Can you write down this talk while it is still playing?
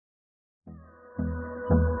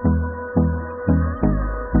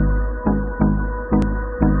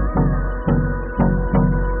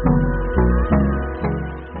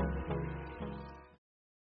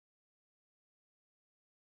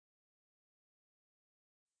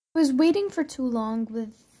I was waiting for too long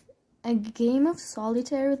with a game of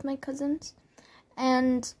solitaire with my cousins,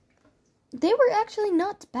 and they were actually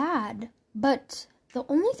not bad, but the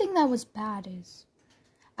only thing that was bad is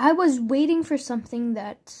I was waiting for something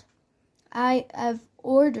that I have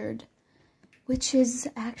ordered, which is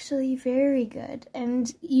actually very good,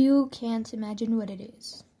 and you can't imagine what it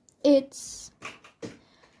is. It's...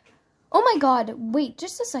 Oh my god, wait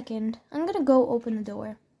just a second. I'm gonna go open the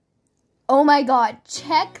door. Oh my god,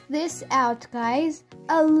 check this out, guys.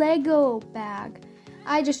 A Lego bag.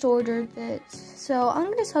 I just ordered it, so I'm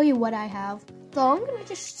gonna tell you what I have. So I'm gonna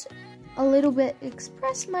just a little bit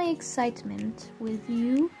express my excitement with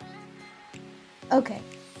you. Okay,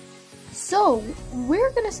 so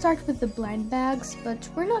we're gonna start with the blind bags, but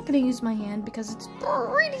we're not gonna use my hand because it's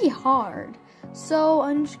pretty hard. So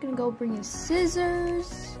I'm just gonna go bring in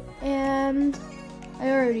scissors, and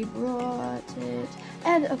I already brought it.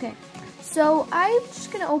 And okay, so I'm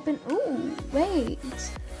just gonna open. Ooh, wait,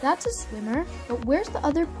 that's a swimmer. But where's the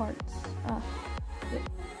other parts? Wait.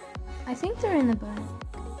 I think they're in the bag.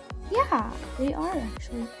 Yeah, they are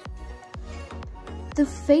actually. The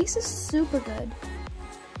face is super good.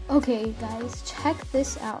 Okay, guys, check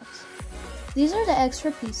this out. These are the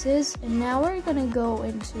extra pieces, and now we're gonna go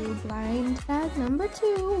into blind bag number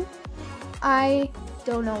 2. I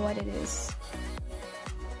don't know what it is.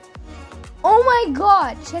 Oh my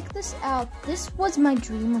god, check this out. This was my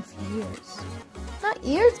dream of years. Not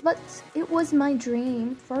years, but it was my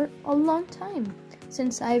dream for a long time,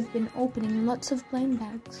 since I've been opening lots of blind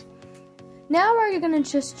bags. Now we're gonna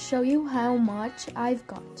just show you how much I've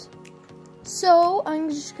got. So I'm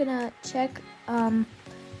just gonna check,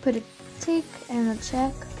 put a tick and a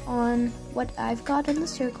check on what I've got in the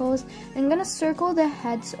circles. I'm gonna circle the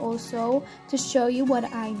heads also to show you what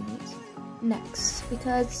I need next,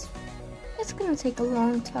 because it's gonna take a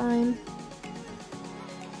long time.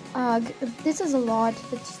 This is a lot,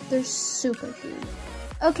 but they're super cute.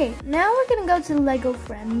 Okay, now we're gonna go to Lego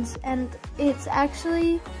Friends, and it's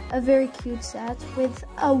actually a very cute set with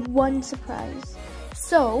a one surprise.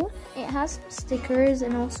 So it has some stickers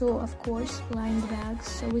and also, of course, blind bags,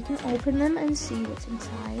 so we can open them and see what's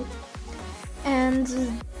inside. And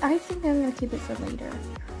I think I'm gonna keep it for later.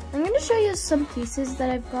 I'm gonna show you some pieces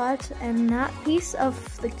that I've got, and that piece of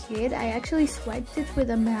the kid, I actually swiped it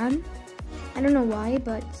with a man. I don't know why,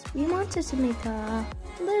 but we wanted to make a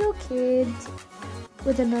little kid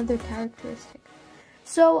with another characteristic.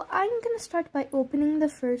 So I'm gonna start by opening the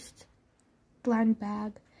first blind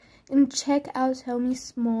bag and check out how many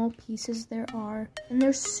small pieces there are, and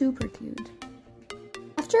they're super cute.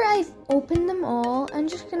 After I've opened them all, I'm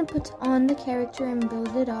just gonna put on the character and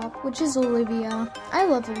build it up, which is Olivia. I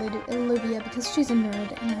love Olivia because she's a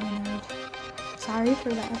nerd and I'm a nerd. Sorry for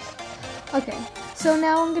that. Okay, so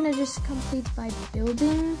now I'm gonna just complete by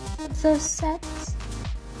building the sets.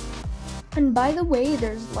 And by the way,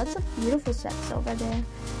 there's lots of beautiful sets over there.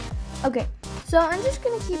 Okay, so I'm just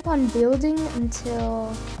gonna keep on building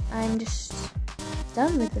until I'm just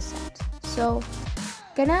done with the set. So,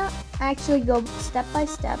 gonna actually go step by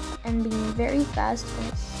step and being very fast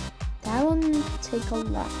because that will take a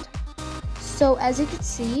lot. So as you can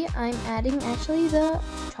see, I'm adding actually the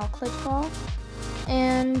chocolate ball,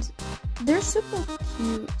 and they're super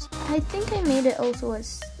cute. I think I made it also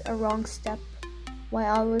a wrong step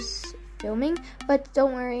while I was filming, but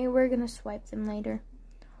don't worry, we're gonna swipe them later.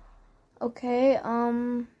 Okay,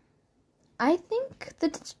 I think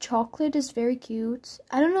that the chocolate is very cute.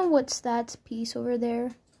 I don't know what's that piece over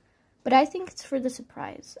there, but I think it's for the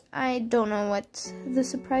surprise. I don't know what the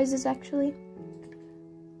surprise is actually.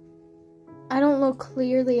 I don't look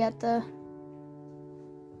clearly at the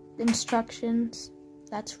instructions.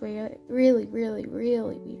 That's really weird.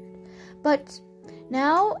 But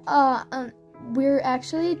now, we're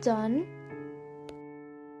actually done.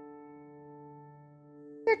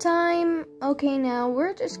 Time. Okay, now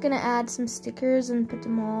we're just gonna add some stickers and put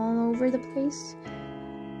them all over the place.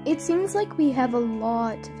 It seems like we have a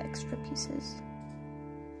lot of extra pieces.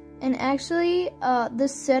 And actually,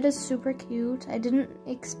 this set is super cute. I didn't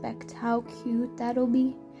expect how cute that'll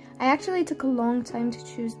be. I actually took a long time to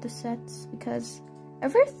choose the sets because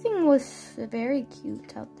everything was very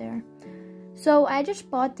cute out there. So I just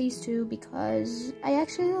bought these two because I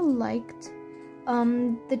actually liked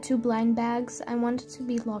the two blind bags. I wanted to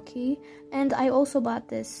be lucky, and I also bought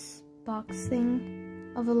this box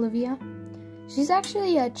thing of Olivia. She's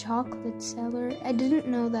actually a chocolate seller. I didn't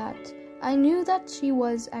know that. I knew that she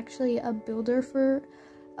was actually a builder for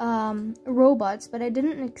robots, but I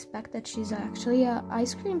didn't expect that she's actually an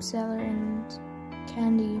ice cream seller and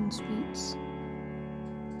candy and sweets.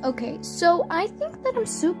 Okay, so I think that I'm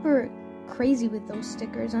super crazy with those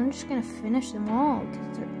stickers. I'm just gonna finish them all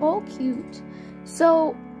because they're all cute.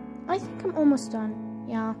 So I think I'm almost done.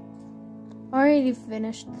 Yeah, already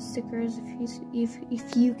finished the stickers.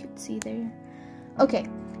 If you could see there. Okay,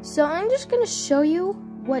 so I'm just gonna show you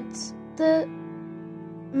what the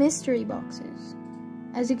mystery box is.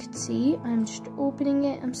 As you can see, I'm just opening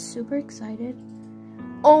it. I'm super excited.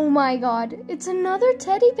 Oh my god, it's another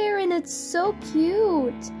teddy bear and it's so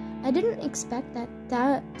cute. I didn't expect that.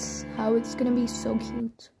 That's how it's gonna be so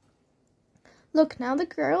cute. Look, now the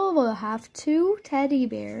girl will have 2 teddy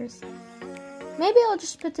bears. Maybe I'll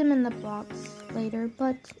just put them in the box later,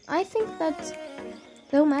 but I think that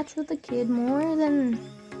they'll match with the kid more than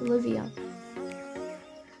Olivia.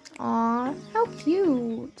 Aw, how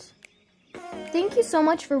cute. Thank you so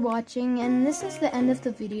much for watching, and this is the end of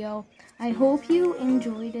the video. I hope you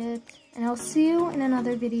enjoyed it, and I'll see you in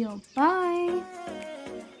another video. Bye!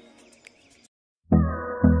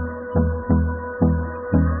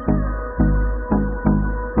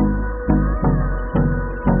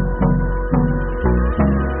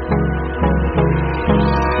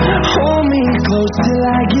 Hold me close till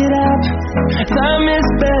I get up. Time is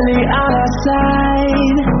barely